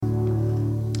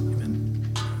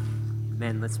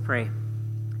Amen. Let's pray.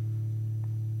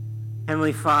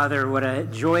 Heavenly Father, what a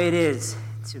joy it is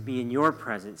to be in your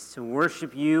presence, to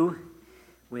worship you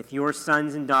with your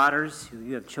sons and daughters who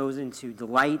you have chosen to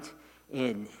delight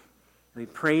in. We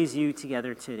praise you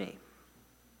together today.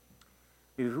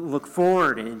 We look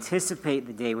forward and anticipate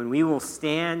the day when we will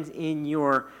stand in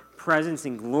your presence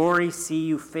in glory, see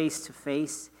you face to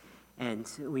face,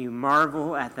 and we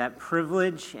marvel at that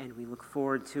privilege, and we look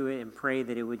forward to it and pray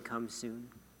that it would come soon.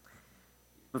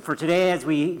 But for today, as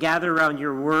we gather around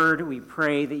your word, we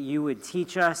pray that you would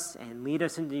teach us and lead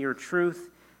us into your truth,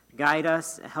 guide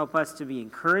us, help us to be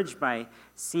encouraged by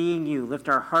seeing you. Lift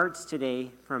our hearts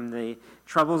today from the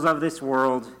troubles of this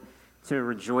world to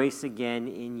rejoice again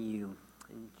in you.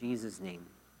 In Jesus' name,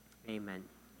 amen.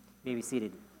 You may be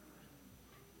seated.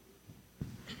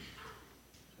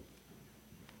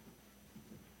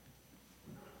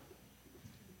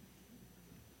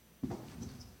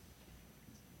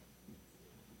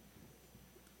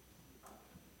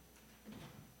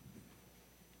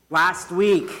 Last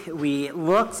week, we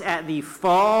looked at the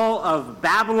fall of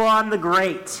Babylon the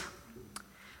great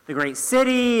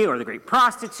city or the great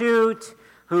prostitute,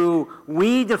 who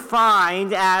we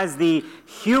defined as the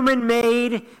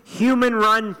human-made,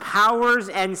 human-run powers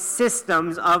and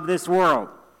systems of this world.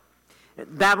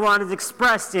 Babylon is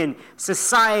expressed in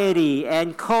society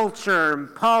and culture,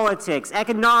 and politics,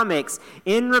 economics,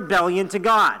 in rebellion to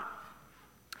God.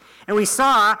 And we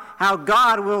saw how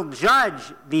God will judge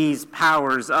these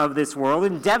powers of this world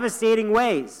in devastating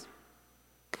ways.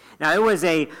 Now, it was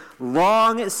a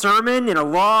long sermon and a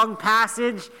long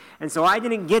passage, and so I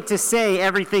didn't get to say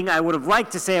everything I would have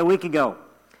liked to say a week ago.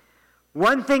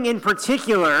 One thing in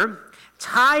particular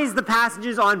ties the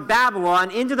passages on Babylon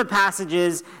into the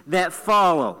passages that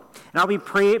follow. And I'll be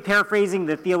paraphrasing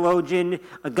the theologian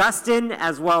Augustine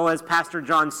as well as Pastor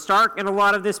John Stark in a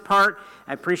lot of this part.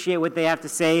 I appreciate what they have to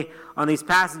say on these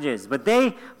passages. But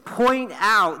they point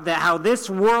out that how this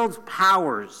world's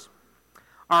powers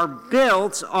are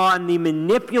built on the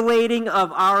manipulating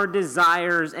of our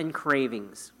desires and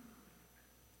cravings.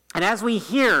 And as we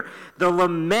hear the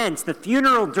laments, the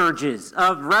funeral dirges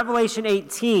of Revelation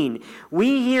 18,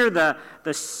 we hear the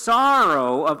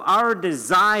sorrow of our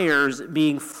desires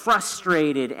being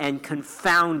frustrated and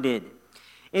confounded.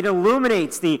 It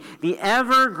illuminates the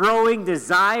ever-growing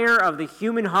desire of the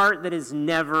human heart that is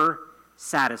never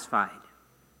satisfied.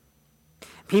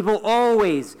 People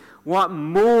always want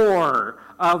more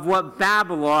of what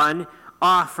Babylon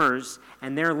offers,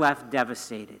 and they're left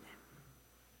devastated.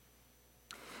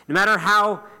 No matter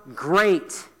how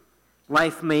great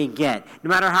life may get, no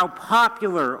matter how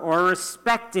popular or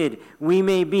respected we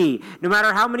may be, no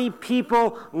matter how many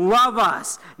people love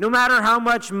us, no matter how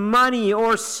much money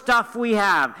or stuff we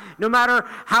have, no matter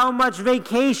how much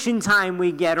vacation time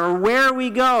we get or where we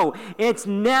go, it's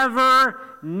never,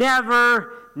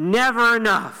 never, never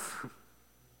enough.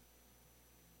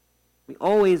 We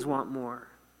always want more.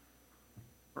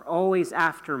 We're always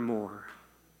after more.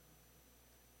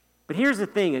 But here's the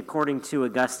thing, according to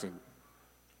Augustine.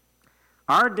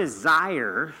 Our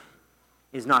desire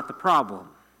is not the problem.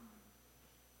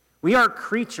 We are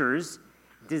creatures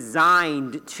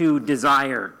designed to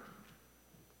desire.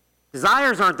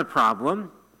 Desires aren't the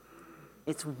problem.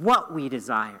 It's what we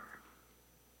desire.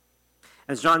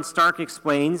 As John Stark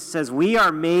explains, says, we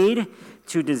are made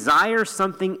to desire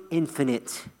something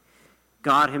infinite,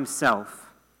 God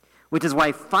himself, which is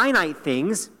why finite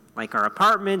things, like our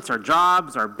apartments, our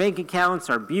jobs, our bank accounts,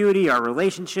 our beauty, our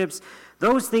relationships,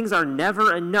 those things are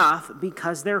never enough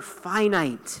because they're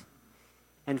finite.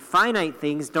 And finite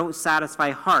things don't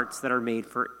satisfy hearts that are made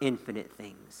for infinite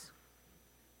things.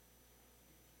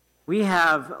 We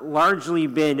have largely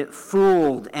been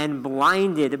fooled and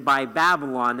blinded by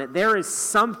Babylon that there is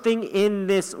something in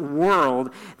this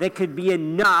world that could be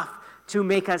enough to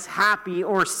make us happy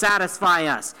or satisfy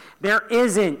us. There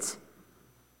isn't.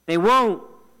 They won't.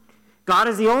 God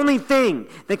is the only thing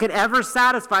that could ever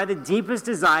satisfy the deepest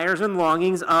desires and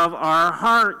longings of our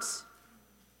hearts.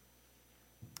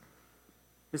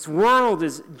 This world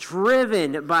is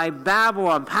driven by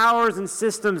Babylon, powers and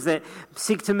systems that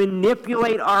seek to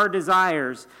manipulate our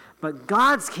desires. But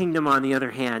God's kingdom, on the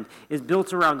other hand, is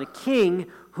built around a king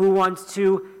who wants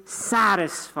to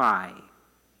satisfy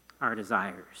our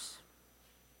desires.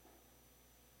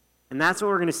 And that's what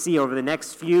we're going to see over the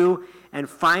next few and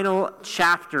final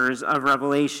chapters of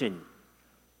Revelation.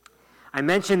 I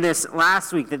mentioned this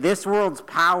last week, that this world's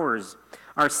powers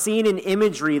are seen in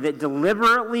imagery that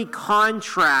deliberately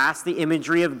contrasts the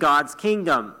imagery of God's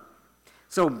kingdom.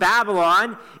 So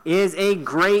Babylon is a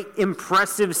great,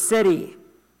 impressive city.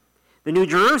 The New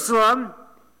Jerusalem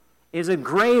is a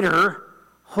greater,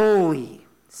 holy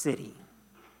city.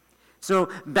 So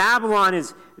Babylon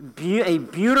is a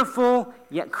beautiful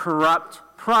yet corrupt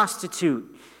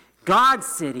prostitute. God's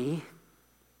city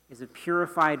is a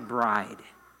purified bride.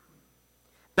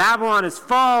 Babylon is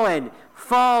fallen,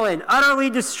 utterly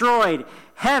destroyed.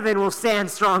 Heaven will stand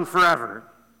strong forever.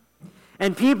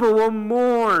 And people will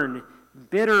mourn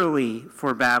bitterly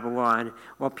for Babylon,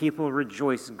 while people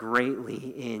rejoice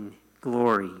greatly in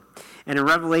glory. And in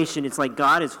Revelation, it's like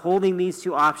God is holding these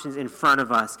two options in front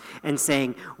of us and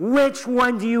saying, which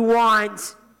one do you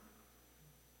want?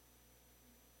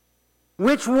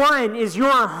 Which one is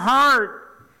your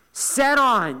heart set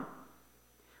on?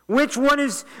 Which one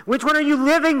are you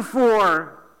living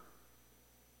for?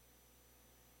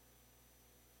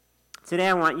 Today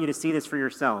I want you to see this for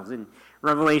yourselves in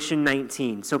Revelation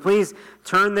 19. So please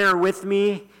turn there with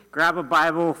me. Grab a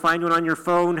Bible, find one on your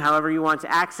phone, however you want to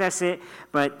access it.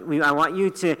 But I want you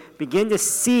to begin to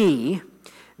see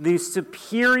the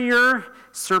superior,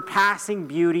 surpassing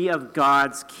beauty of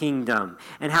God's kingdom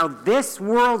and how this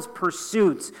world's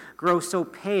pursuits grow so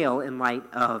pale in light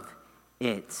of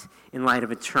it, in light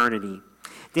of eternity.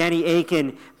 Danny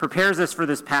Aiken prepares us for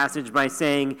this passage by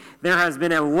saying, there has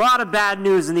been a lot of bad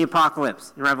news in the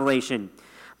apocalypse in Revelation.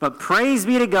 But praise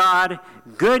be to God,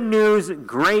 good news,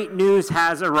 great news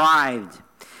has arrived.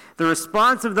 The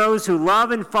response of those who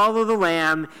love and follow the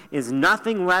Lamb is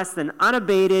nothing less than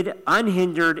unabated,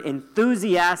 unhindered,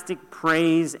 enthusiastic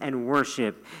praise and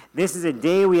worship. This is a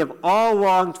day we have all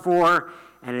longed for,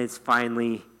 and it's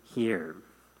finally here.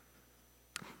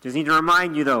 Just need to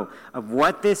remind you, though, of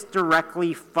what this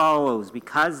directly follows,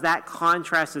 because that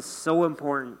contrast is so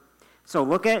important. So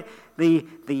look at the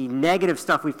negative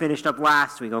stuff we finished up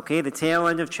last week, okay? The tail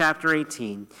end of chapter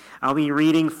 18. I'll be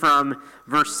reading from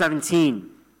verse 17.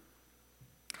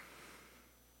 It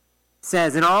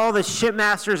says, and all the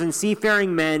shipmasters and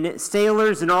seafaring men,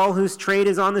 sailors and all whose trade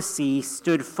is on the sea,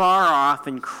 stood far off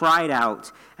and cried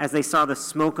out as they saw the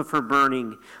smoke of her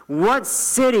burning. What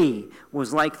city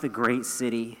was like the great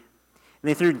city? And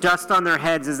they threw dust on their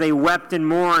heads as they wept and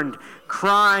mourned,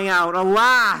 crying out,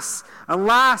 alas,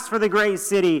 alas for the great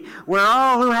city, where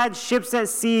all who had ships at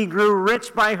sea grew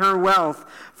rich by her wealth.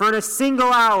 For in a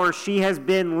single hour she has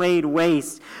been laid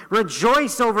waste.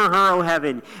 Rejoice over her, O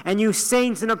heaven, and you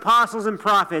saints and apostles and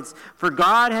prophets, for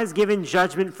God has given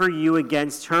judgment for you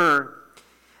against her.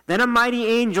 Then a mighty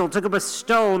angel took up a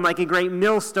stone like a great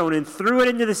millstone and threw it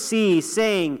into the sea,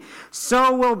 saying,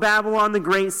 so will Babylon the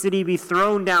great city be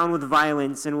thrown down with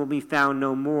violence and will be found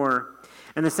no more.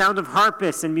 And the sound of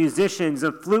harpists and musicians,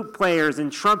 of flute players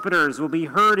and trumpeters will be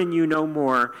heard in you no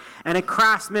more. And a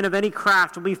craftsman of any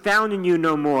craft will be found in you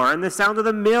no more. And the sound of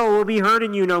the mill will be heard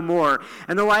in you no more.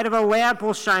 And the light of a lamp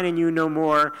will shine in you no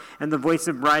more. And the voice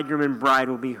of bridegroom and bride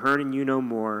will be heard in you no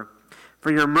more.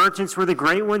 For your merchants were the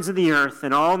great ones of the earth,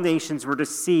 and all nations were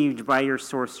deceived by your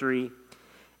sorcery.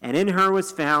 And in her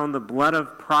was found the blood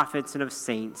of prophets and of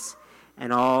saints,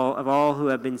 and all who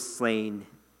have been slain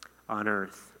on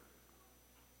earth.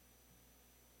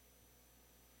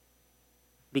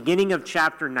 Beginning of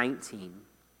chapter 19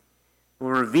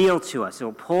 will reveal to us, it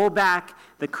will pull back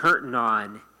the curtain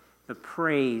on the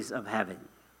praise of heaven.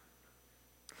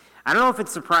 I don't know if it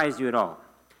surprised you at all,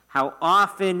 how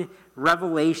often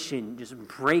Revelation just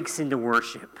breaks into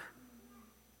worship.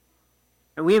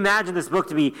 And we imagine this book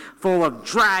to be full of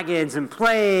dragons and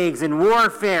plagues and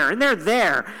warfare, and they're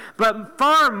there. But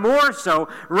far more so,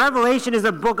 Revelation is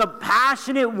a book of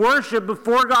passionate worship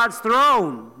before God's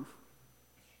throne.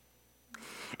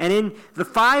 And in the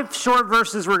 5 short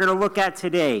verses we're going to look at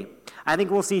today, I think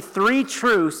we'll see 3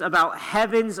 truths about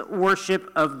heaven's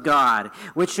worship of God,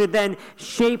 which should then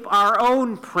shape our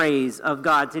own praise of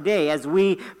God today as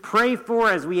we pray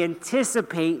for, as we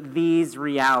anticipate these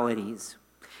realities.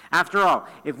 After all,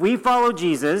 if we follow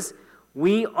Jesus,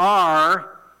 we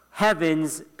are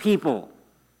heaven's people.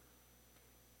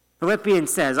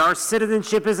 Philippians says, our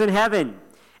citizenship is in heaven,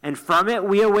 and from it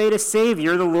we await a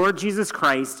Savior, the Lord Jesus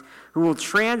Christ, who will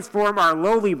transform our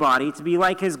lowly body to be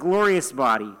like his glorious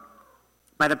body,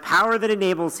 by the power that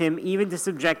enables him even to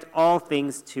subject all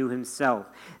things to himself.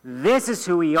 This is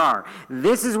who we are.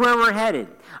 This is where we're headed.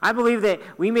 I believe that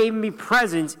we may even be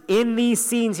present in these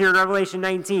scenes here in Revelation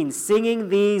 19, singing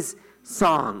these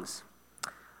songs.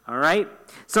 All right?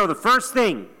 So the first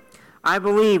thing I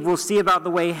believe we'll see about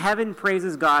the way heaven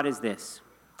praises God is this: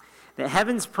 that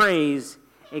heaven's praise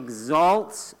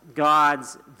exalts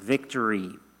God's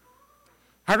victory.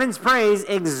 Heaven's praise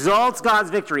exalts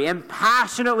God's victory, and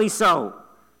passionately so.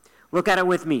 Look at it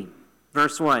with me.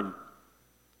 Verse 1.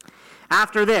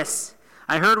 After this,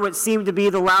 I heard what seemed to be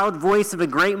the loud voice of a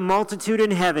great multitude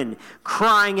in heaven,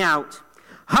 crying out,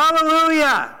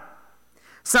 Hallelujah!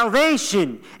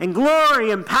 Salvation and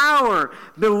glory and power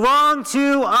belong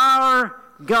to our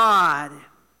God.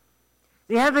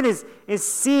 The heaven is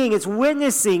seeing, it's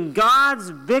witnessing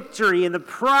God's victory in the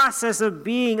process of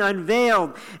being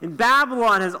unveiled. And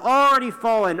Babylon has already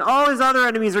fallen. All his other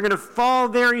enemies are going to fall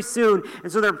very soon. And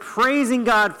so they're praising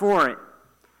God for it.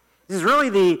 This is really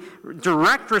the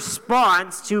direct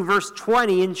response to verse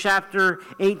 20 in chapter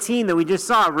 18 that we just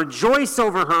saw. Rejoice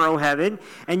over her, O heaven,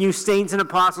 and you saints and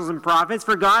apostles and prophets,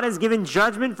 for God has given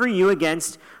judgment for you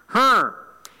against her.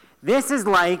 This is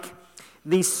like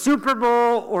the Super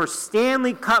Bowl or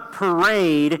Stanley Cup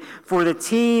parade for the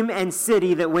team and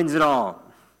city that wins it all.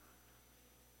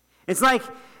 It's like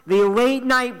the late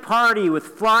night party with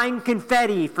flying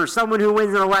confetti for someone who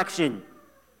wins an election.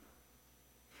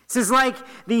 This is like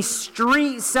the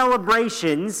street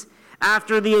celebrations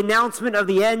after the announcement of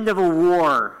the end of a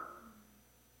war.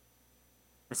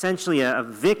 Essentially, a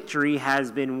victory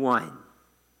has been won.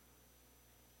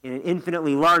 An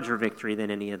infinitely larger victory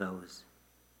than any of those.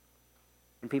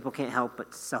 And people can't help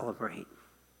but celebrate.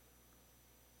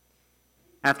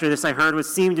 After this, I heard what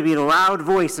seemed to be the loud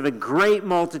voice of a great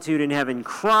multitude in heaven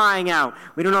crying out.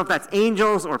 We don't know if that's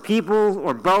angels or people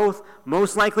or both,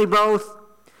 most likely both.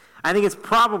 I think it's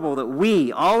probable that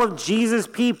we, all of Jesus'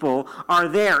 people, are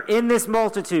there in this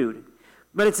multitude.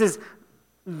 But it's this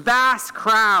vast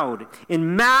crowd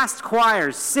in massed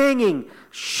choirs, singing,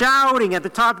 shouting at the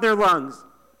top of their lungs.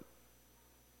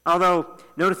 Although,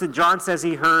 notice that John says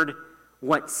he heard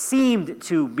what seemed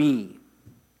to be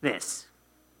this.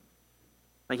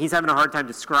 Like he's having a hard time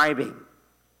describing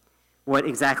what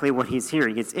he's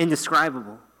hearing. It's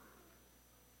indescribable.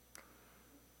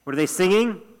 What are they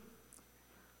singing?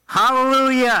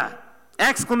 Hallelujah!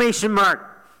 Exclamation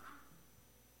mark.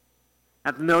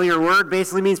 That familiar word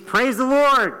basically means praise the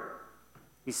Lord.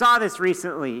 We saw this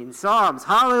recently in Psalms.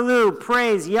 Hallelujah,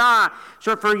 praise Yah,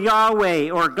 short for Yahweh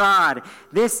or God.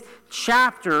 This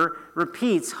chapter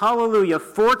repeats hallelujah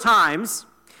 4 times,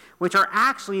 which are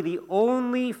actually the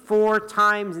only 4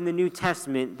 times in the New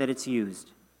Testament that it's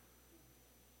used.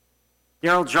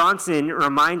 Darrell Johnson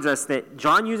reminds us that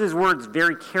John uses words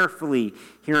very carefully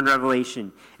here in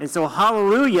Revelation. And so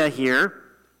hallelujah here,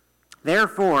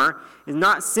 therefore, is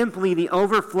not simply the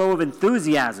overflow of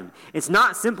enthusiasm. It's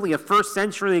not simply a first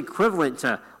century equivalent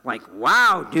to, like,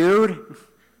 wow, dude.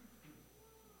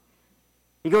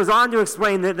 He goes on to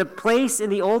explain that the place in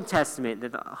the Old Testament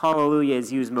that the hallelujah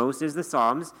is used most is the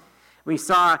Psalms. We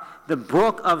saw the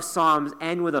book of Psalms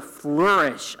end with a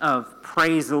flourish of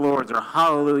praise the Lord or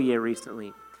hallelujah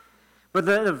recently. But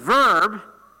the verb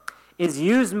is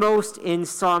used most in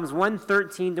Psalms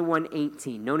 113 to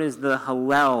 118, known as the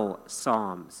Hallel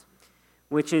Psalms,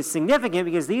 which is significant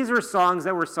because these were songs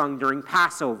that were sung during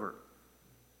Passover,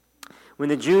 when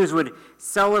the Jews would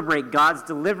celebrate God's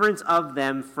deliverance of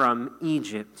them from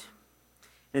Egypt.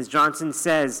 As Johnson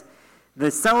says, the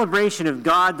celebration of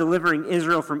God delivering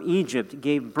Israel from Egypt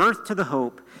gave birth to the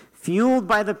hope, fueled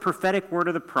by the prophetic word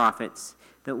of the prophets,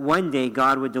 that one day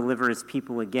God would deliver his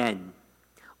people again,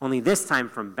 only this time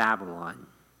from Babylon.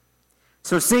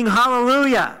 So sing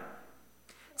hallelujah.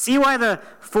 See why the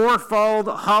fourfold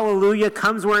hallelujah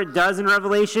comes where it does in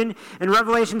Revelation? In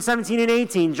Revelation 17 and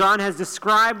 18, John has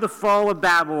described the fall of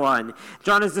Babylon.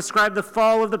 John has described the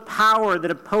fall of the power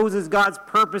that opposes God's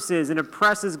purposes and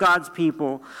oppresses God's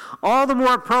people. All the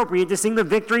more appropriate to sing the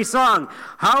victory song.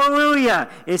 Hallelujah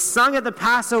is sung at the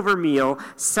Passover meal,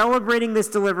 celebrating this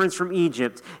deliverance from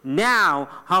Egypt. Now,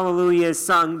 hallelujah is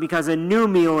sung because a new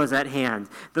meal is at hand,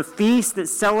 the feast that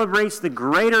celebrates the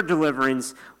greater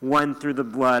deliverance won through the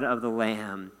blood of the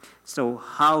Lamb. So,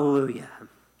 hallelujah.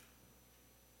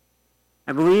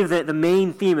 I believe that the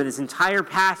main theme of this entire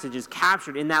passage is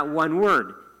captured in that one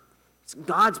word. It's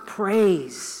God's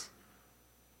praise.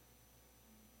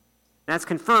 That's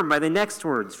confirmed by the next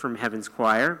words from heaven's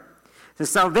choir. The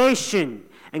salvation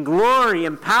and glory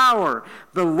and power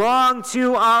belong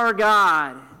to our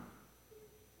God.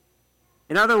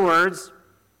 In other words,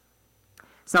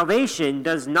 salvation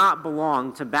does not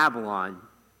belong to Babylon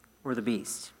or the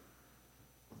beast.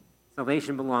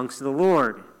 Salvation belongs to the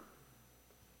Lord.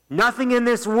 Nothing in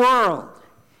this world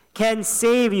can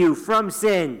save you from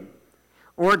sin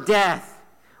or death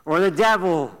or the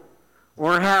devil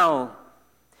or hell.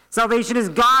 Salvation is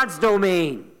God's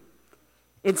domain.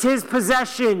 It's his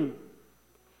possession.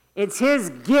 It's his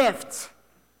gift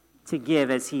to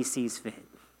give as he sees fit.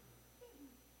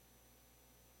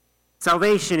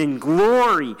 Salvation and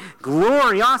glory.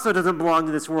 Glory also doesn't belong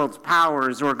to this world's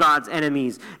powers or God's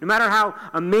enemies. No matter how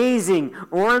amazing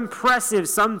or impressive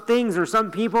some things or some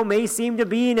people may seem to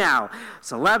be now.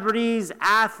 Celebrities,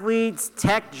 athletes,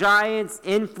 tech giants,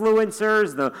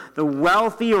 influencers, the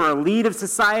wealthy or elite of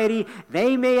society,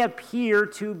 they may appear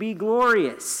to be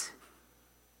glorious.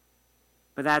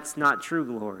 But that's not true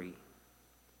glory.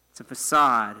 It's a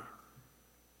facade.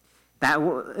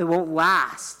 It won't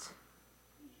last.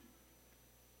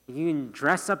 You can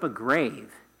dress up a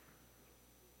grave,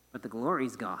 but the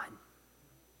glory's gone.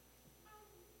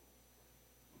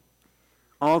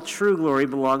 All true glory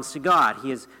belongs to God.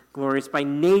 He is glorious by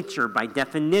nature, by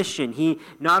definition. He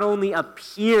not only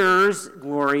appears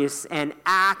glorious and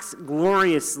acts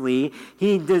gloriously,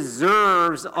 he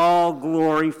deserves all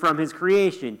glory from his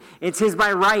creation. It's his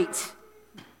by right.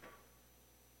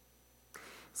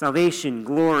 Salvation,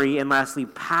 glory, and lastly,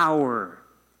 power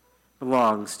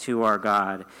belongs to our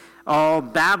God. All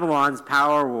Babylon's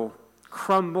power will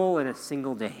crumble in a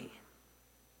single day.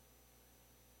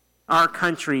 Our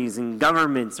countries and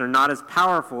governments are not as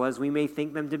powerful as we may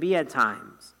think them to be at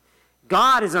times.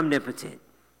 God is omnipotent.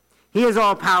 He is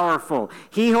all-powerful.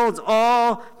 He holds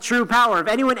all true power. If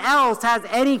anyone else has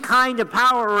any kind of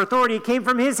power or authority, it came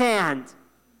from his hand.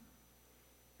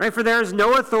 Right? For there is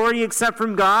no authority except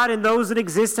from God, and those that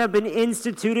exist have been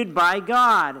instituted by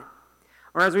God.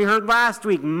 Or as we heard last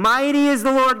week, mighty is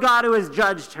the Lord God who has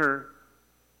judged her.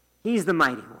 He's the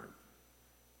mighty one.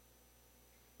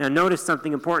 Now notice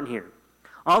something important here.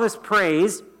 All this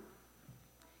praise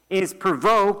is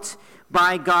provoked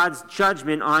by God's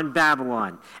judgment on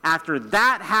Babylon. After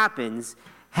that happens,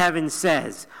 heaven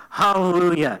says,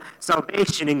 hallelujah,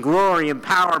 salvation and glory and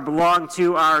power belong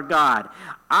to our God.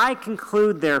 I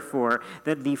conclude, therefore,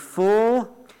 that the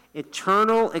full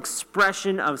eternal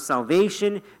expression of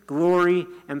salvation, glory,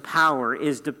 and power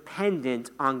is dependent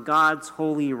on God's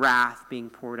holy wrath being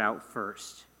poured out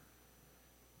first.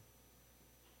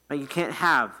 But you can't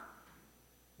have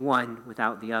one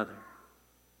without the other.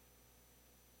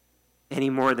 Any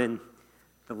more than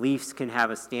the Leafs can have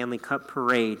a Stanley Cup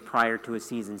parade prior to a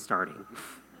season starting.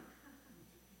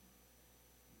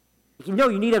 You know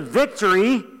you need a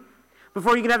victory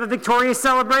before you can have a victorious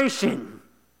celebration.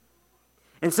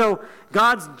 And so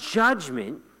God's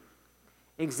judgment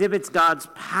exhibits God's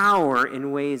power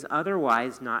in ways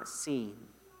otherwise not seen.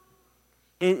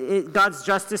 God's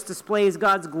justice displays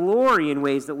God's glory in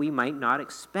ways that we might not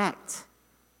expect.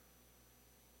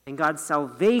 And God's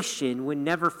salvation would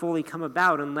never fully come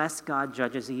about unless God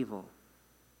judges evil.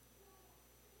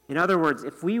 In other words,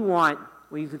 if we want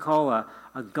what you could call a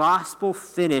gospel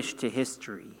finish to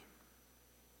history,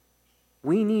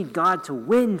 we need God to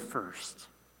win first.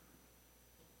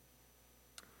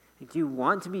 Do you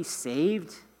want to be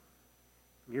saved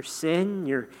from your sin,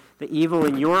 the evil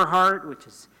in your heart, which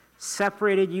has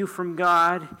separated you from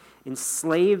God,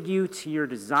 enslaved you to your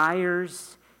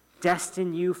desires,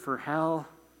 destined you for hell?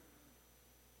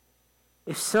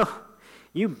 If so,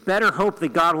 you better hope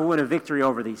that God will win a victory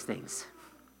over these things.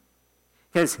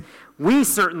 Because we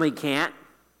certainly can't.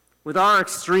 With our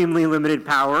extremely limited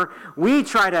power, we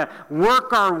try to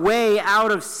work our way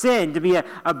out of sin to be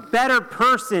a better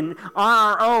person on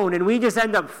our own, and we just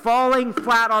end up falling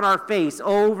flat on our face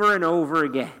over and over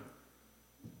again.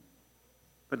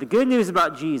 But the good news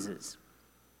about Jesus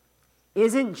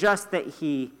isn't just that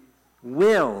he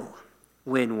will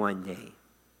win one day.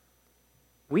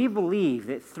 We believe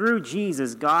that through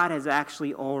Jesus, God has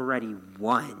actually already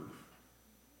won.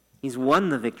 He's won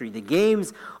the victory. The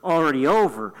game's already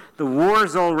over. The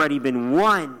war's already been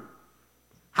won.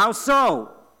 How so?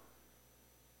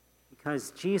 Because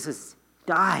Jesus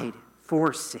died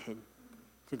for sin,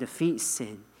 to defeat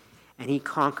sin, and he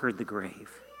conquered the grave.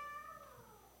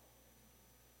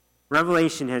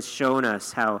 Revelation has shown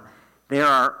us how there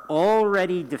are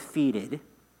already defeated,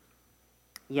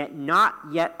 yet not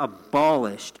yet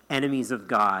abolished enemies of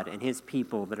God and his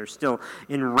people that are still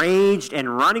enraged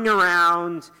and running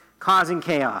around causing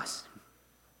chaos.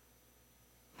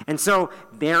 And so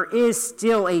there is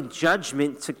still a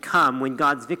judgment to come when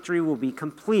God's victory will be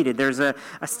completed. There's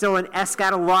still an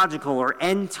eschatological or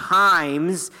end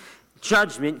times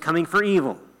judgment coming for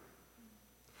evil.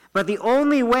 But the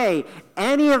only way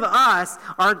any of us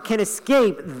can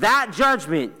escape that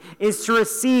judgment is to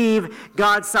receive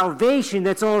God's salvation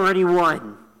that's already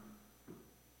won.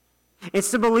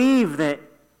 It's to believe that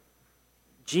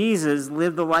Jesus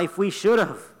lived the life we should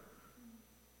have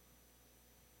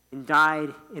and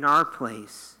died in our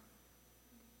place.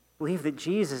 Believe that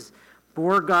Jesus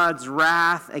bore God's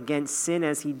wrath against sin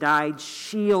as he died,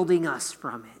 shielding us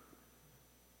from it.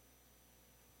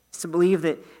 It's to believe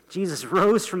that Jesus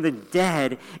rose from the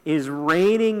dead, is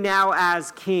reigning now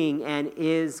as king, and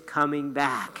is coming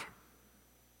back.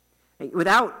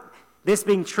 Without this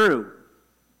being true,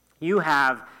 you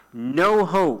have no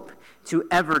hope to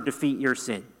ever defeat your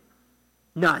sin.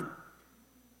 None.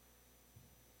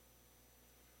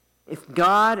 If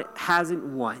God hasn't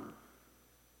won,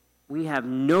 we have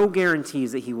no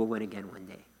guarantees that he will win again one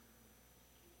day.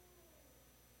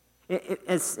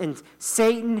 And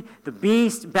Satan, the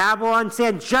beast, Babylon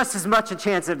stand just as much a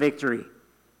chance at victory.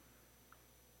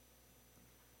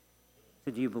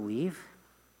 So do you believe?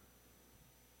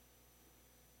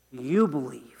 Do you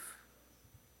believe?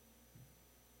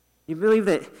 You believe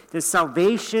that does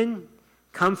salvation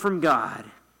come from God,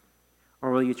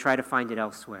 or will you try to find it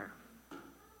elsewhere?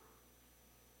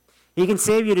 He can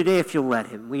save you today if you'll let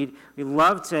him. We'd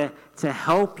love to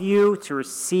help you to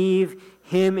receive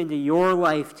him into your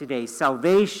life today.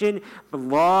 Salvation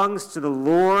belongs to the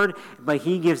Lord, but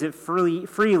he gives it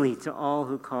freely to all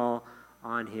who call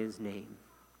on his name.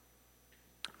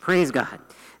 Praise God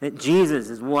that Jesus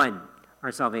has won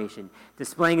our salvation,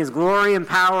 displaying his glory and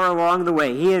power along the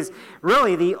way. He is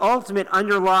really the ultimate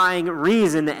underlying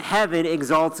reason that heaven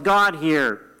exalts God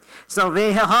here.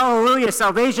 Hallelujah,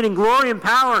 salvation and glory and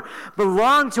power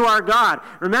belong to our God.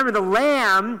 Remember, the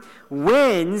Lamb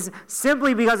wins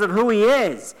simply because of who he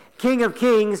is, King of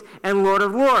Kings and Lord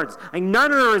of Lords. Like,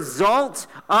 none of the result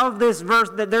of this verse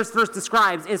that this verse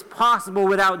describes is possible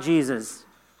without Jesus.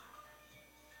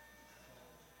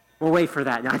 We'll wait for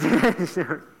that.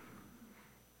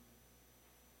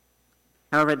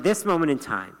 However, at this moment in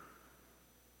time,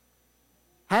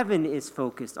 heaven is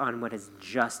focused on what has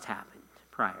just happened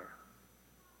prior.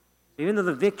 Even though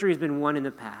the victory has been won in the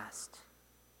past,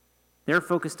 they're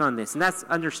focused on this. And that's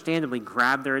understandably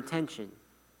grabbed their attention.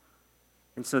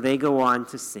 And so they go on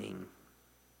to sing,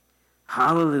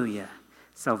 hallelujah,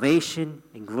 salvation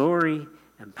and glory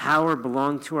and power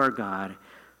belong to our God.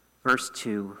 Verse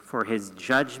 2, for his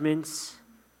judgments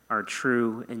are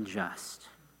true and just.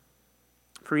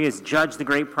 For he has judged the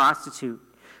great prostitute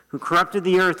who corrupted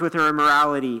the earth with her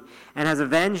immorality and has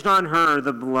avenged on her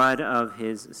the blood of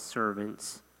his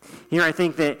servants. Here I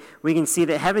think that we can see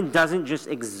that heaven doesn't just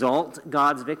exalt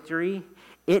God's victory,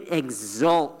 it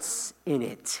exults in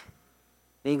it.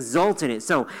 They exult in it.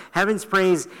 So heaven's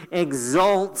praise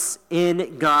exults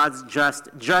in God's just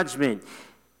judgment.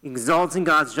 Exalts in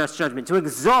God's just judgment. To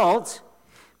exalt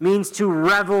means to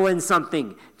revel in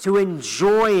something, to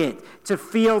enjoy it, to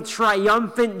feel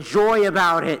triumphant joy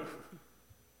about it.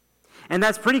 And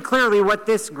that's pretty clearly what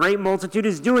this great multitude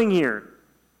is doing here.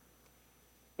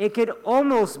 It could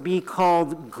almost be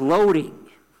called gloating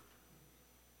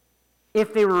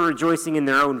if they were rejoicing in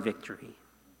their own victory.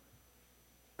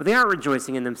 But they aren't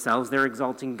rejoicing in themselves, they're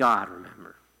exalting God,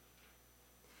 remember.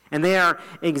 And they are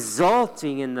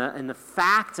exalting in the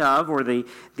fact of, or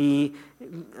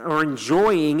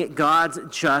enjoying God's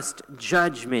just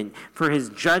judgment. For his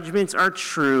judgments are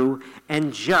true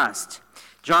and just.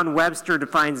 John Webster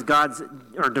defines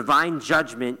divine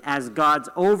judgment as God's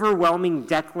overwhelming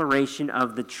declaration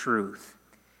of the truth.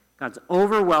 God's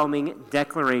overwhelming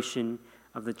declaration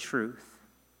of the truth.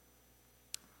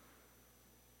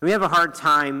 We have a hard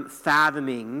time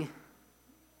fathoming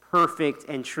perfect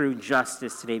and true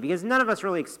justice today because none of us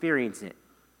really experience it.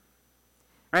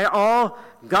 Right? All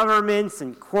governments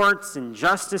and courts and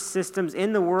justice systems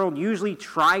in the world usually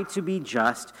try to be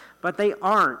just, but they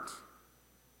aren't.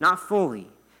 Not fully.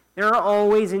 There are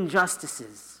always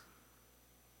injustices.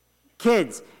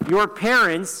 Kids, your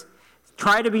parents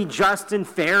try to be just and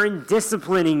fair in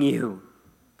disciplining you.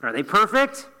 But are they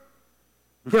perfect?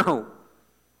 No.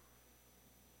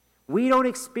 We don't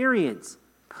experience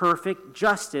perfect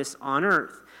justice on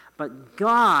earth. But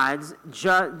God's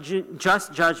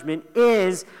just judgment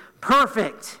is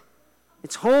perfect.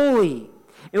 It's holy.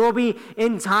 It will be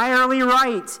entirely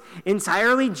right,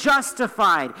 entirely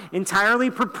justified, entirely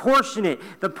proportionate.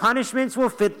 The punishments will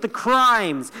fit the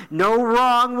crimes. No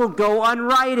wrong will go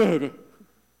unrighted.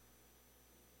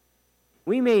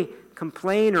 We may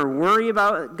complain or worry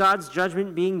about God's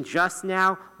judgment being just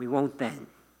now. We won't then.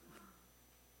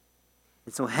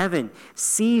 And so heaven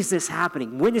sees this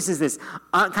happening, witnesses this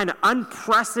kind of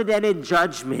unprecedented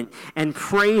judgment, and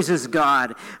praises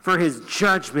God for his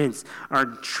judgments are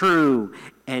true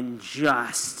and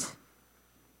just.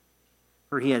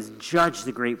 For he has judged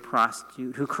the great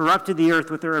prostitute who corrupted the earth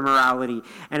with her immorality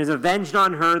and has avenged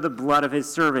on her the blood of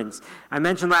his servants. I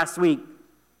mentioned last week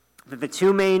that the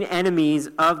two main enemies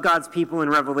of God's people in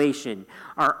Revelation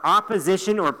are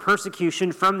opposition or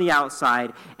persecution from the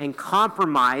outside and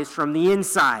compromise from the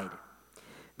inside.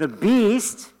 The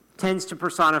beast tends to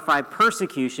personify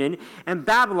persecution, and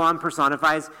Babylon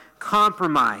personifies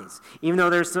compromise, even though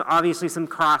there's obviously some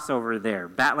crossover there.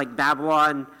 Like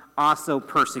Babylon also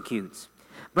persecutes.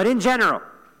 But in general,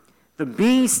 the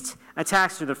beast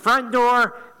attacks through the front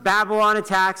door, Babylon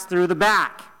attacks through the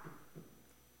back.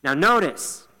 Now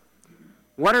notice,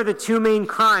 what are the two main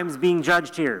crimes being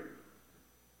judged here?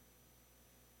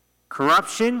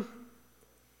 Corruption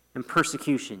and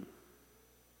persecution.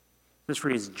 Verse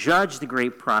 3 is, judge the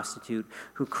great prostitute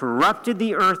who corrupted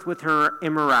the earth with her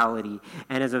immorality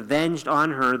and has avenged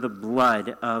on her the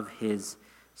blood of his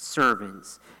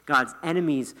servants. God's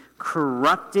enemies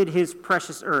corrupted his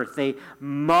precious earth. They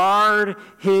marred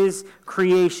his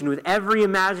creation with every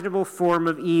imaginable form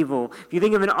of evil. If you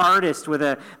think of an artist with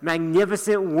a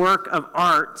magnificent work of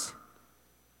art,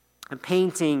 a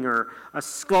painting or a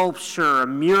sculpture, a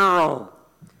mural,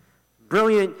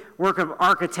 brilliant work of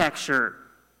architecture,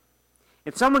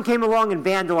 if someone came along and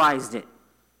vandalized it,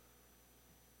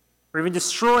 or even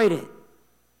destroyed it,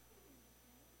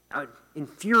 that would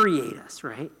infuriate us,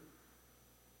 right?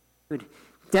 It would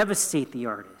devastate the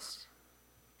artist.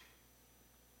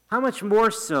 How much more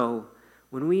so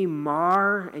when we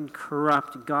mar and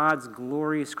corrupt God's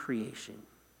glorious creation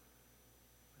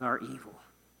with our evil?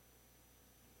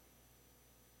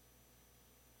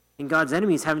 And God's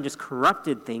enemies haven't just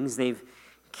corrupted things, they've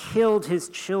killed his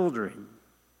children.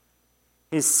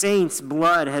 His saints'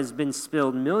 blood has been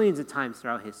spilled millions of times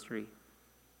throughout history.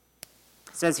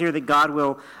 It says here that God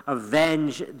will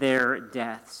avenge their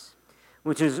deaths,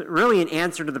 which is really an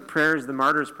answer to the prayers the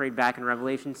martyrs prayed back in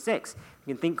Revelation 6.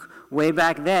 You can think way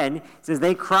back then. It says,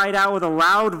 they cried out with a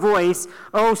loud voice,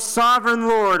 O sovereign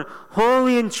Lord,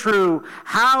 holy and true,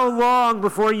 how long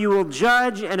before you will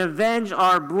judge and avenge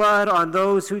our blood on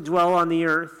those who dwell on the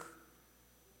earth?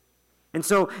 And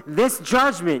so this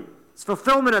judgment, it's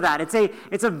fulfillment of that.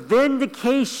 It's a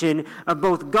vindication of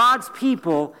both God's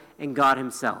people and God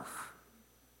himself.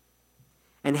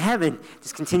 And heaven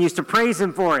just continues to praise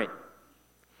him for it,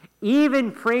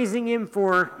 even praising him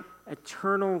for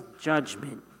eternal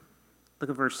judgment. Look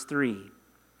at verse 3.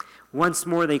 Once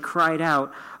more they cried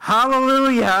out,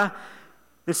 Hallelujah!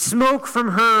 The smoke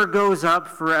from her goes up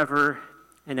forever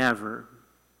and ever.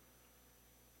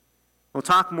 We'll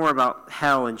talk more about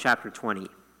hell in chapter 20.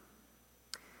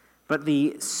 But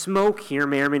the smoke here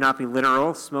may or may not be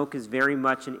literal. Smoke is very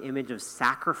much an image of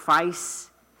sacrifices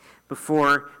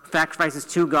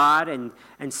to God,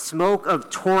 and smoke of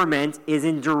torment is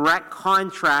in direct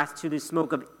contrast to the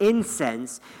smoke of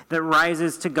incense that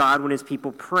rises to God when his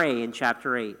people pray in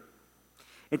chapter 8.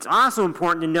 It's also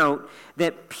important to note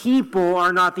that people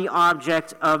are not the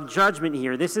object of judgment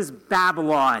here. This is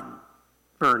Babylon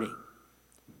burning.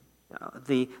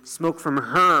 The smoke from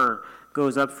her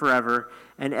goes up forever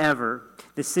and ever.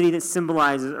 The city that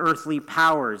symbolizes earthly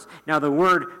powers. Now the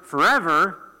word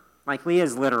forever likely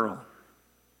is literal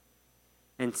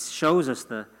and shows us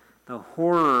the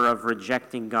horror of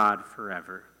rejecting God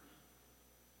forever.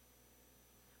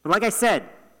 But like I said,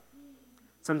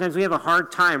 sometimes we have a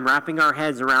hard time wrapping our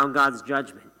heads around God's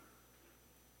judgment,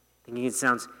 thinking it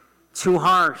sounds too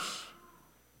harsh,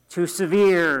 too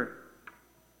severe,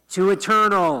 too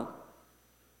eternal.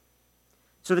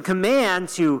 So the command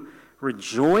to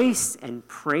rejoice and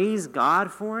praise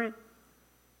God for it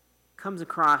comes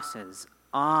across as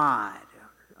odd,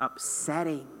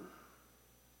 upsetting,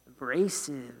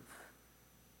 abrasive.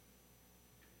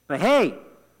 But hey,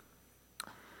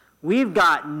 we've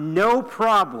got no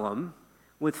problem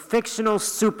with fictional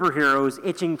superheroes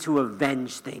itching to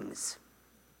avenge things.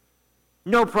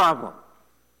 No problem.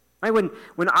 Right?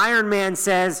 When Iron Man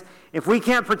says, if we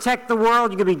can't protect the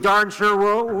world, you can be darn sure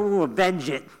we'll avenge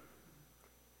it.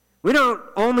 We don't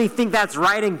only think that's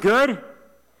right and good.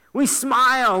 We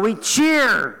smile, we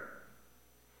cheer.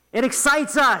 It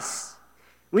excites us.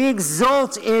 We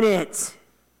exult in it.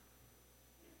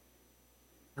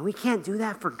 And we can't do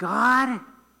that for God?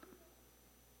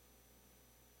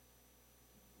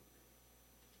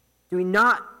 Do we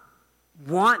not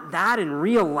want that in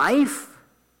real life?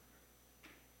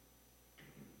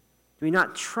 Do we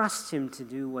not trust him to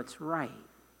do what's right? I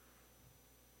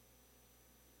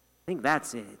think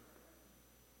that's it.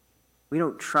 We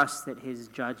don't trust that his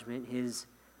judgment, his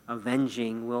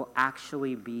avenging, will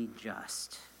actually be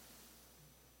just.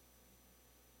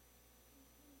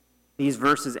 These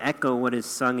verses echo what is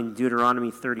sung in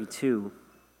Deuteronomy 32,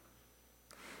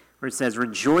 where it says,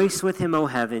 Rejoice with him, O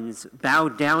heavens, bow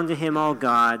down to him, all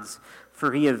gods,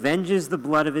 for he avenges the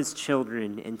blood of his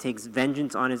children and takes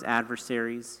vengeance on his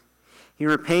adversaries. He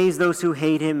repays those who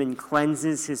hate him and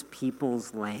cleanses his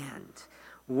people's land.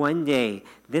 One day,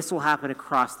 this will happen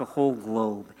across the whole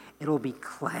globe. It'll be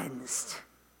cleansed.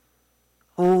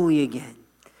 holy again,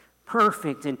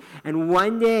 perfect. And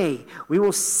one day we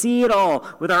will see it all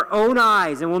with our own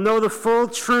eyes and we'll know the full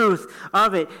truth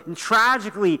of it. And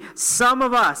tragically, some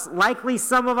of us, likely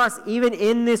some of us even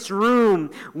in this room,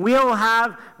 will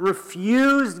have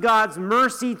refused God's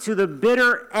mercy to the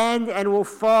bitter end and will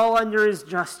fall under his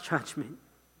just judgment.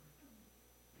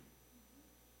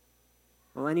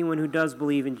 Well, anyone who does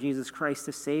believe in Jesus Christ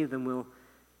to save them will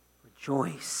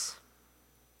rejoice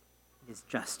in his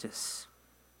justice.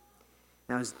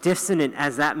 Now, as dissonant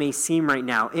as that may seem right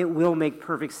now, it will make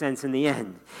perfect sense in the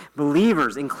end.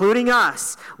 Believers, including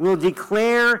us, will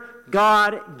declare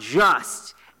God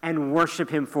just and worship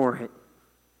him for it.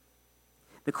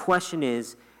 The question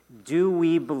is, do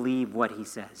we believe what he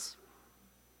says?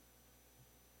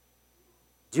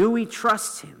 Do we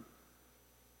trust him?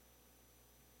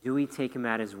 Do we take him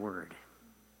at his word?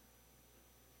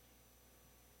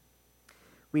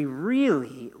 We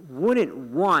really wouldn't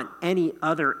want any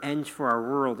other end for our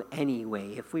world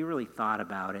anyway, if we really thought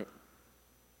about it.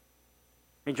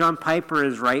 And John Piper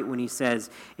is right when he says,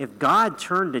 if God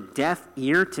turned a deaf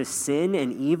ear to sin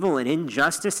and evil and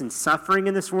injustice and suffering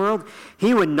in this world,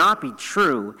 he would not be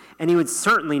true, and he would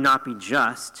certainly not be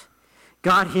just.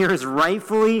 God here is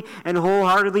rightfully and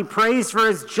wholeheartedly praised for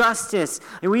his justice.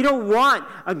 And we don't want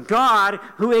a God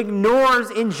who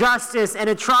ignores injustice and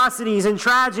atrocities and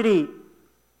tragedy.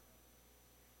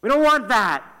 We don't want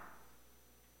that.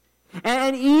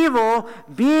 And evil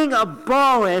being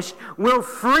abolished will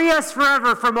free us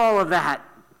forever from all of that,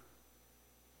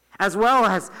 as well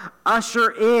as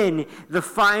usher in the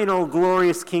final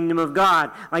glorious kingdom of God.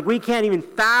 Like, we can't even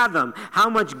fathom how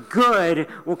much good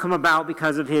will come about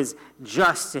because of his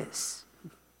justice.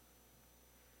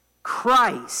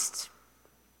 Christ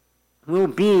will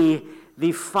be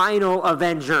the final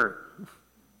avenger.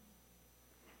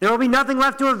 There will be nothing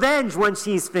left to avenge once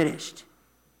he's finished.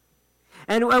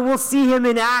 And we'll see him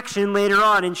in action later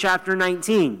on in chapter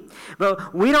 19.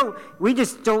 But we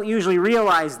just don't usually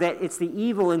realize that it's the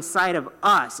evil inside of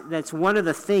us that's one of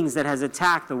the things that has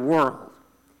attacked the world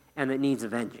and that needs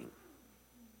avenging.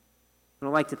 I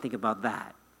don't like to think about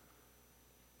that.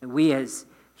 That we as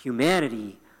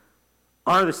humanity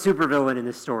are the supervillain in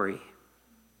this story.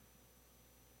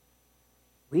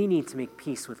 We need to make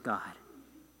peace with God.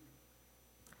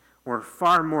 Or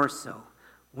far more so,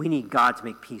 we need God to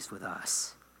make peace with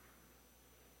us.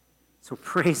 So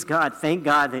praise God, thank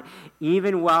God that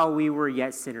even while we were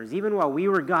yet sinners, even while we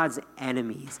were God's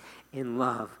enemies, in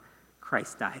love,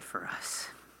 Christ died for us.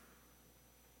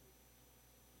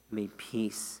 Made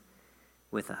peace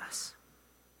with us.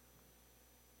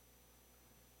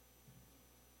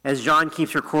 As John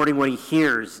keeps recording what he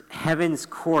hears, heaven's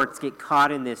courts get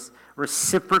caught in this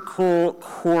reciprocal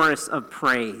chorus of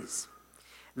praise.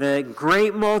 The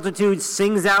great multitude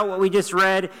sings out what we just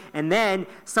read, and then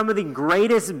some of the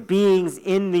greatest beings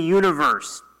in the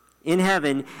universe, in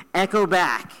heaven, echo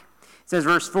back. It says,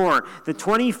 verse 4, the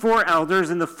 24 elders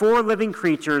and the 4 living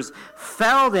creatures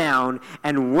fell down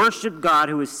and worshiped God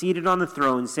who was seated on the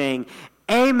throne, saying,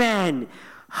 Amen,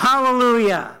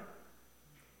 hallelujah.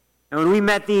 And when we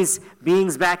met these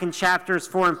beings back in chapters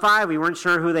 4 and 5, we weren't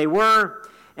sure who they were.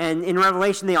 And in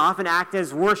Revelation, they often act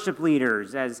as worship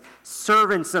leaders, as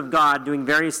servants of God doing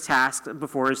various tasks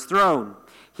before his throne.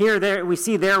 Here, we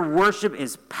see their worship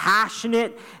is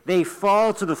passionate. They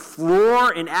fall to the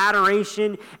floor in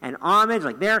adoration and homage.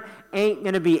 Like, there ain't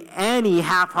going to be any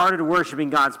half-hearted worship in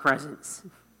God's presence.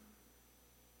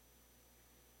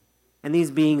 And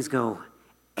these beings go,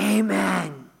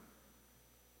 Amen.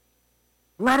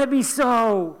 Let it be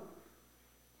so.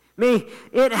 May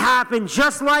it happen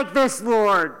just like this,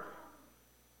 Lord.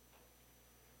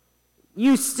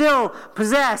 You still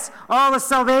possess all the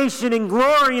salvation and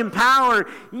glory and power,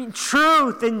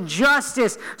 truth and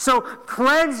justice. So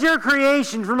cleanse your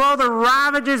creation from all the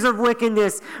ravages of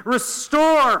wickedness.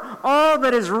 Restore all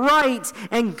that is right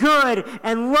and good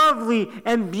and lovely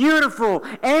and beautiful.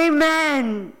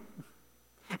 Amen.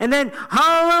 And then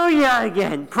hallelujah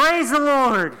again. Praise the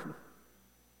Lord.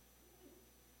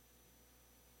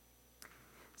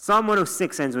 Psalm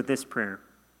 106 ends with this prayer.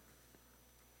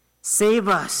 Save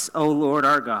us, O Lord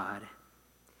our God,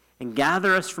 and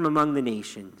gather us from among the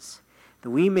nations,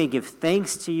 that we may give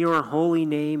thanks to your holy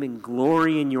name and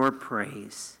glory in your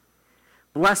praise.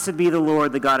 Blessed be the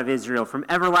Lord, the God of Israel, from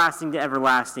everlasting to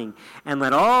everlasting. And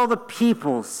let all the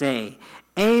people say,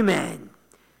 Amen.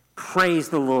 Praise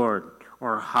the Lord,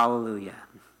 or hallelujah.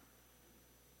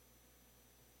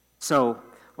 So,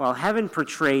 while heaven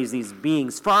portrays these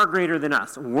beings far greater than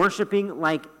us, worshiping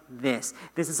like this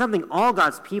is something all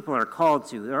God's people are called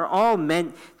to. They're all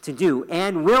meant to do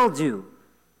and will do.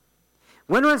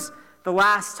 When was the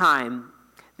last time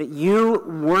that you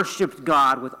worshiped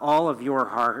God with all of your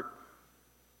heart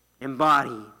and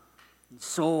body and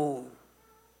soul?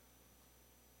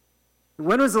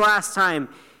 When was the last time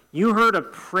you heard a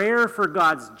prayer for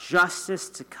God's justice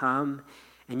to come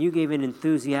and you gave an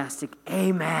enthusiastic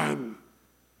amen?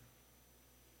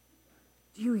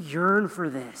 Do you yearn for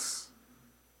this?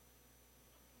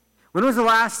 When was the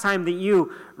last time that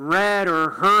you read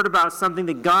or heard about something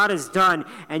that God has done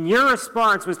and your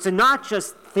response was to not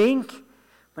just think,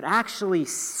 but actually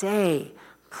say,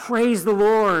 praise the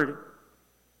Lord?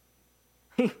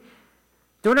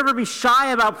 Don't ever be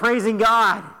shy about praising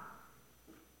God.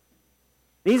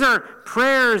 These are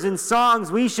prayers and songs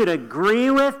we should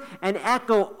agree with and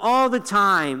echo all the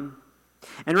time.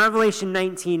 And Revelation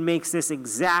 19 makes this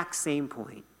exact same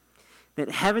point, that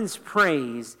heaven's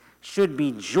praise should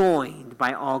be joined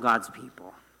by all God's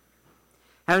people.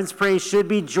 Heaven's praise should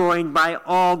be joined by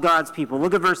all God's people.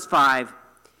 Look at verse 5. It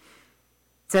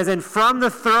says, "And from the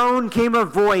throne came a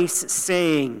voice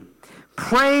saying,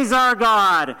 'Praise our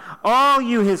God, all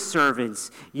you his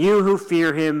servants, you who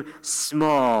fear him,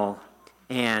 small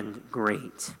and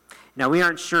great.'" Now, we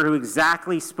aren't sure who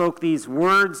exactly spoke these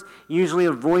words. Usually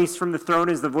a voice from the throne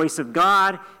is the voice of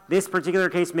God. This particular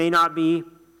case may not be.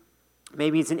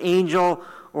 Maybe it's an angel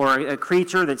or a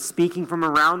creature that's speaking from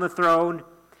around the throne.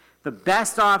 The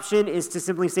best option is to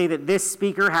simply say that this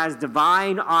speaker has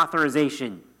divine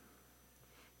authorization.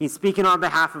 He's speaking on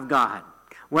behalf of God.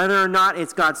 Whether or not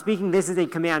it's God speaking, this is a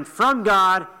command from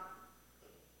God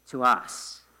to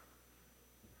us.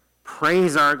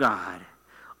 Praise our God,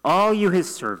 all you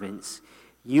his servants,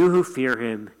 you who fear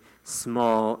him,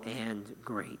 small and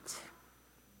great.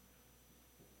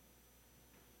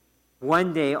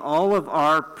 One day, all of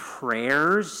our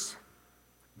prayers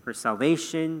for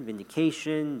salvation,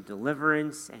 vindication,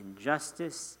 deliverance, and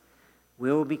justice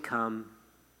will become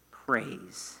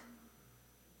praise.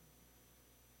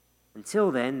 Until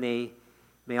then, they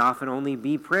may often only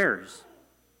be prayers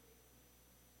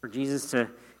for Jesus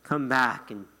to come back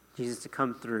and Jesus to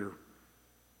come through.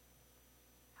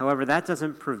 However, that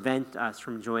doesn't prevent us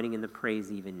from joining in the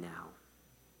praise even now.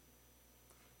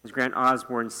 As Grant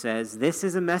Osborne says, this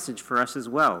is a message for us as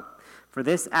well. For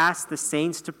this asks the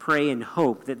saints to pray in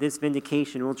hope that this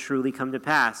vindication will truly come to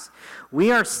pass.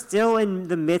 We are still in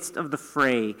the midst of the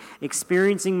fray,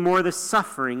 experiencing more the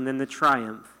suffering than the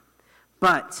triumph.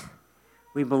 But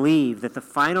we believe that the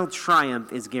final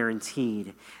triumph is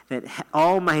guaranteed, that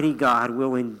Almighty God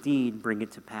will indeed bring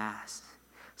it to pass.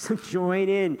 So join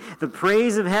in the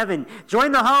praise of heaven.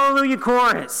 Join the hallelujah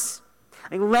chorus.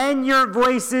 And lend your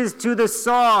voices to the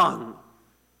song.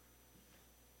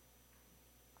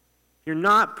 If you're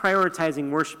not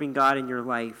prioritizing worshiping God in your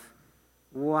life,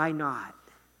 why not?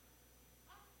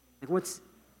 Like, what's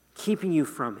keeping you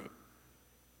from it?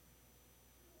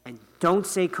 And don't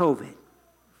say COVID.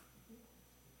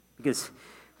 Because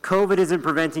COVID isn't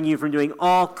preventing you from doing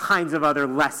all kinds of other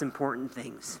less important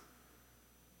things.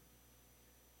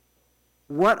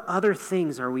 What other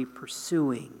things are we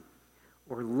pursuing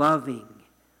or loving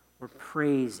or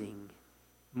praising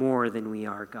more than we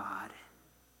are God?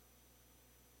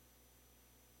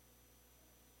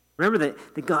 Remember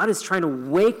that God is trying to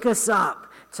wake us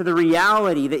up to the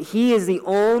reality that he is the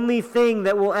only thing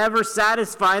that will ever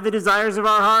satisfy the desires of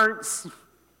our hearts.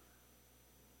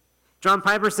 John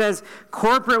Piper says,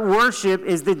 corporate worship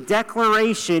is the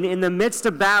declaration in the midst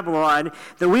of Babylon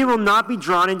that we will not be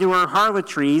drawn into our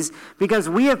harlotries because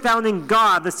we have found in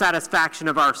God the satisfaction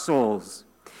of our souls.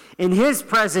 In his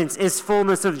presence is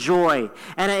fullness of joy,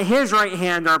 and at his right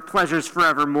hand are pleasures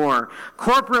forevermore.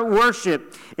 Corporate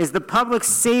worship is the public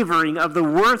savoring of the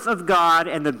worth of God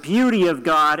and the beauty of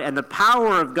God and the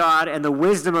power of God and the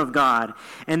wisdom of God.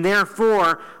 And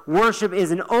therefore, worship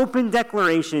is an open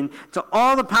declaration to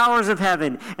all the powers of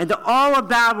heaven and to all of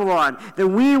Babylon that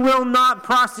we will not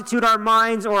prostitute our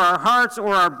minds or our hearts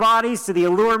or our bodies to the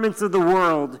allurements of the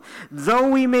world. Though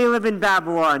we may live in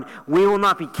Babylon, we will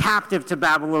not be captive to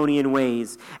Babylonian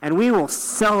ways, and we will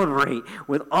celebrate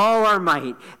with all our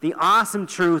might the awesome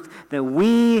truth that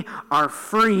we are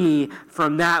free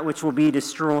from that which will be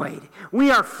destroyed.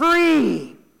 We are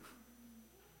free.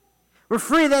 We're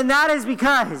free, then that is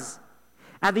because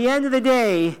at the end of the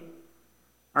day,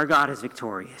 our God is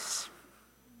victorious.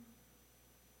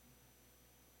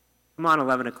 Come on,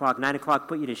 11 o'clock, 9 o'clock,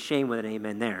 put you to shame with an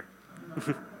amen there.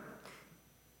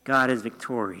 God is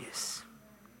victorious.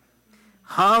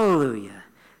 Hallelujah.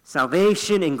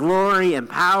 Salvation and glory and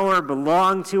power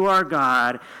belong to our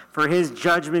God, for his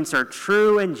judgments are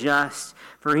true and just.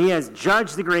 For he has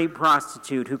judged the great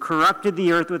prostitute who corrupted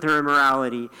the earth with her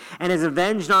immorality and has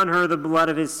avenged on her the blood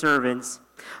of his servants.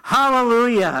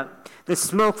 Hallelujah. The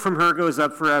smoke from her goes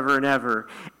up forever and ever.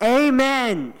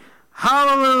 Amen.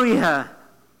 Hallelujah.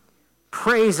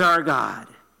 Praise our God,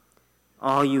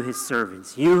 all you his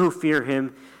servants, you who fear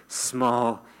him,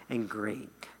 small and great.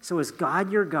 So is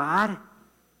God your God?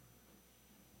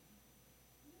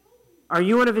 Are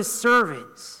you one of his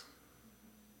servants?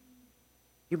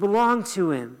 You belong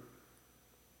to him.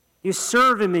 You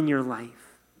serve him in your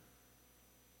life.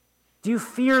 Do you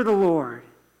fear the Lord?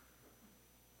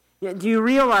 Do you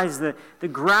realize the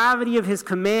gravity of his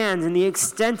commands and the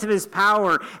extent of his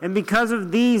power? And because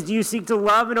of these, do you seek to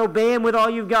love and obey him with all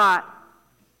you've got?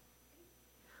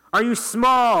 Are you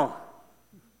small?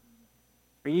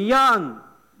 Are you young?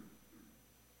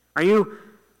 Are you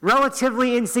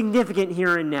relatively insignificant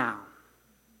here and now?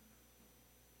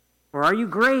 Or are you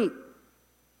great?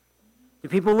 Do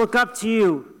people look up to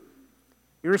you?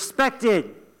 You're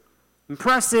respected,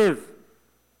 impressive.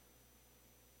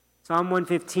 Psalm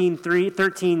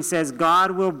 115:13 says,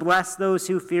 God will bless those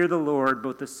who fear the Lord,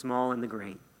 both the small and the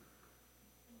great.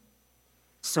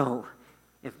 So,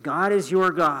 if God is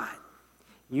your God,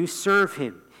 you serve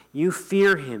him, you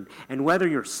fear him, and whether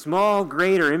you're small,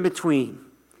 great, or in between,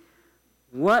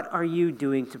 what are you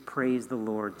doing to praise the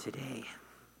Lord today?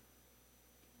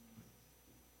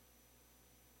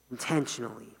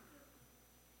 Intentionally,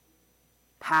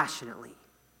 passionately,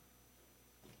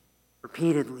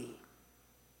 repeatedly,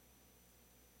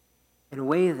 in a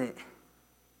way that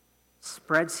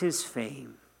spreads his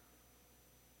fame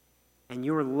and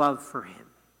your love for him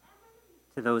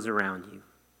to those around you.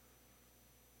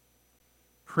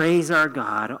 Praise our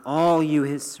God, all you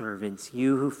his servants,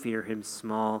 you who fear him,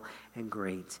 small and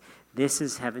great. This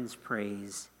is heaven's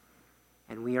praise,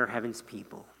 and we are heaven's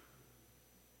people.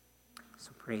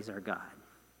 So praise our God.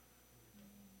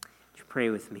 Would you pray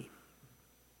with me?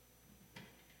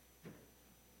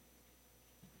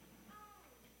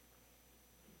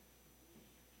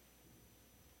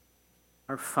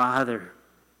 Our Father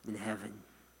in heaven,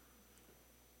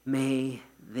 may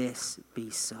this be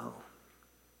so.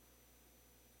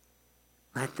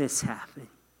 Let this happen,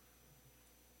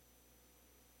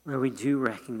 where we do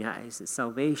recognize that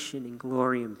salvation and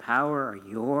glory and power are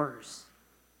yours.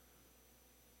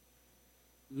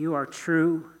 You are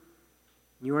true,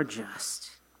 you are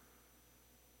just.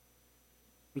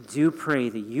 We do pray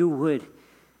that you would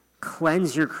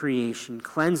cleanse your creation,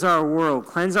 cleanse our world,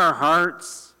 cleanse our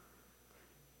hearts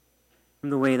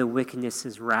from the way the wickedness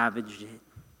has ravaged it.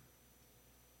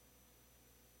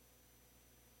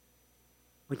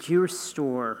 Would you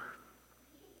restore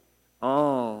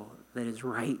all that is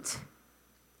right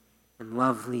and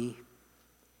lovely,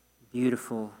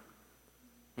 beautiful,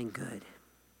 and good?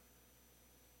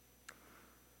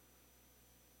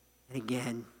 And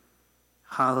again,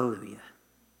 hallelujah.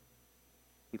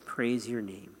 We praise your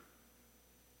name.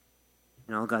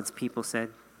 And all God's people said,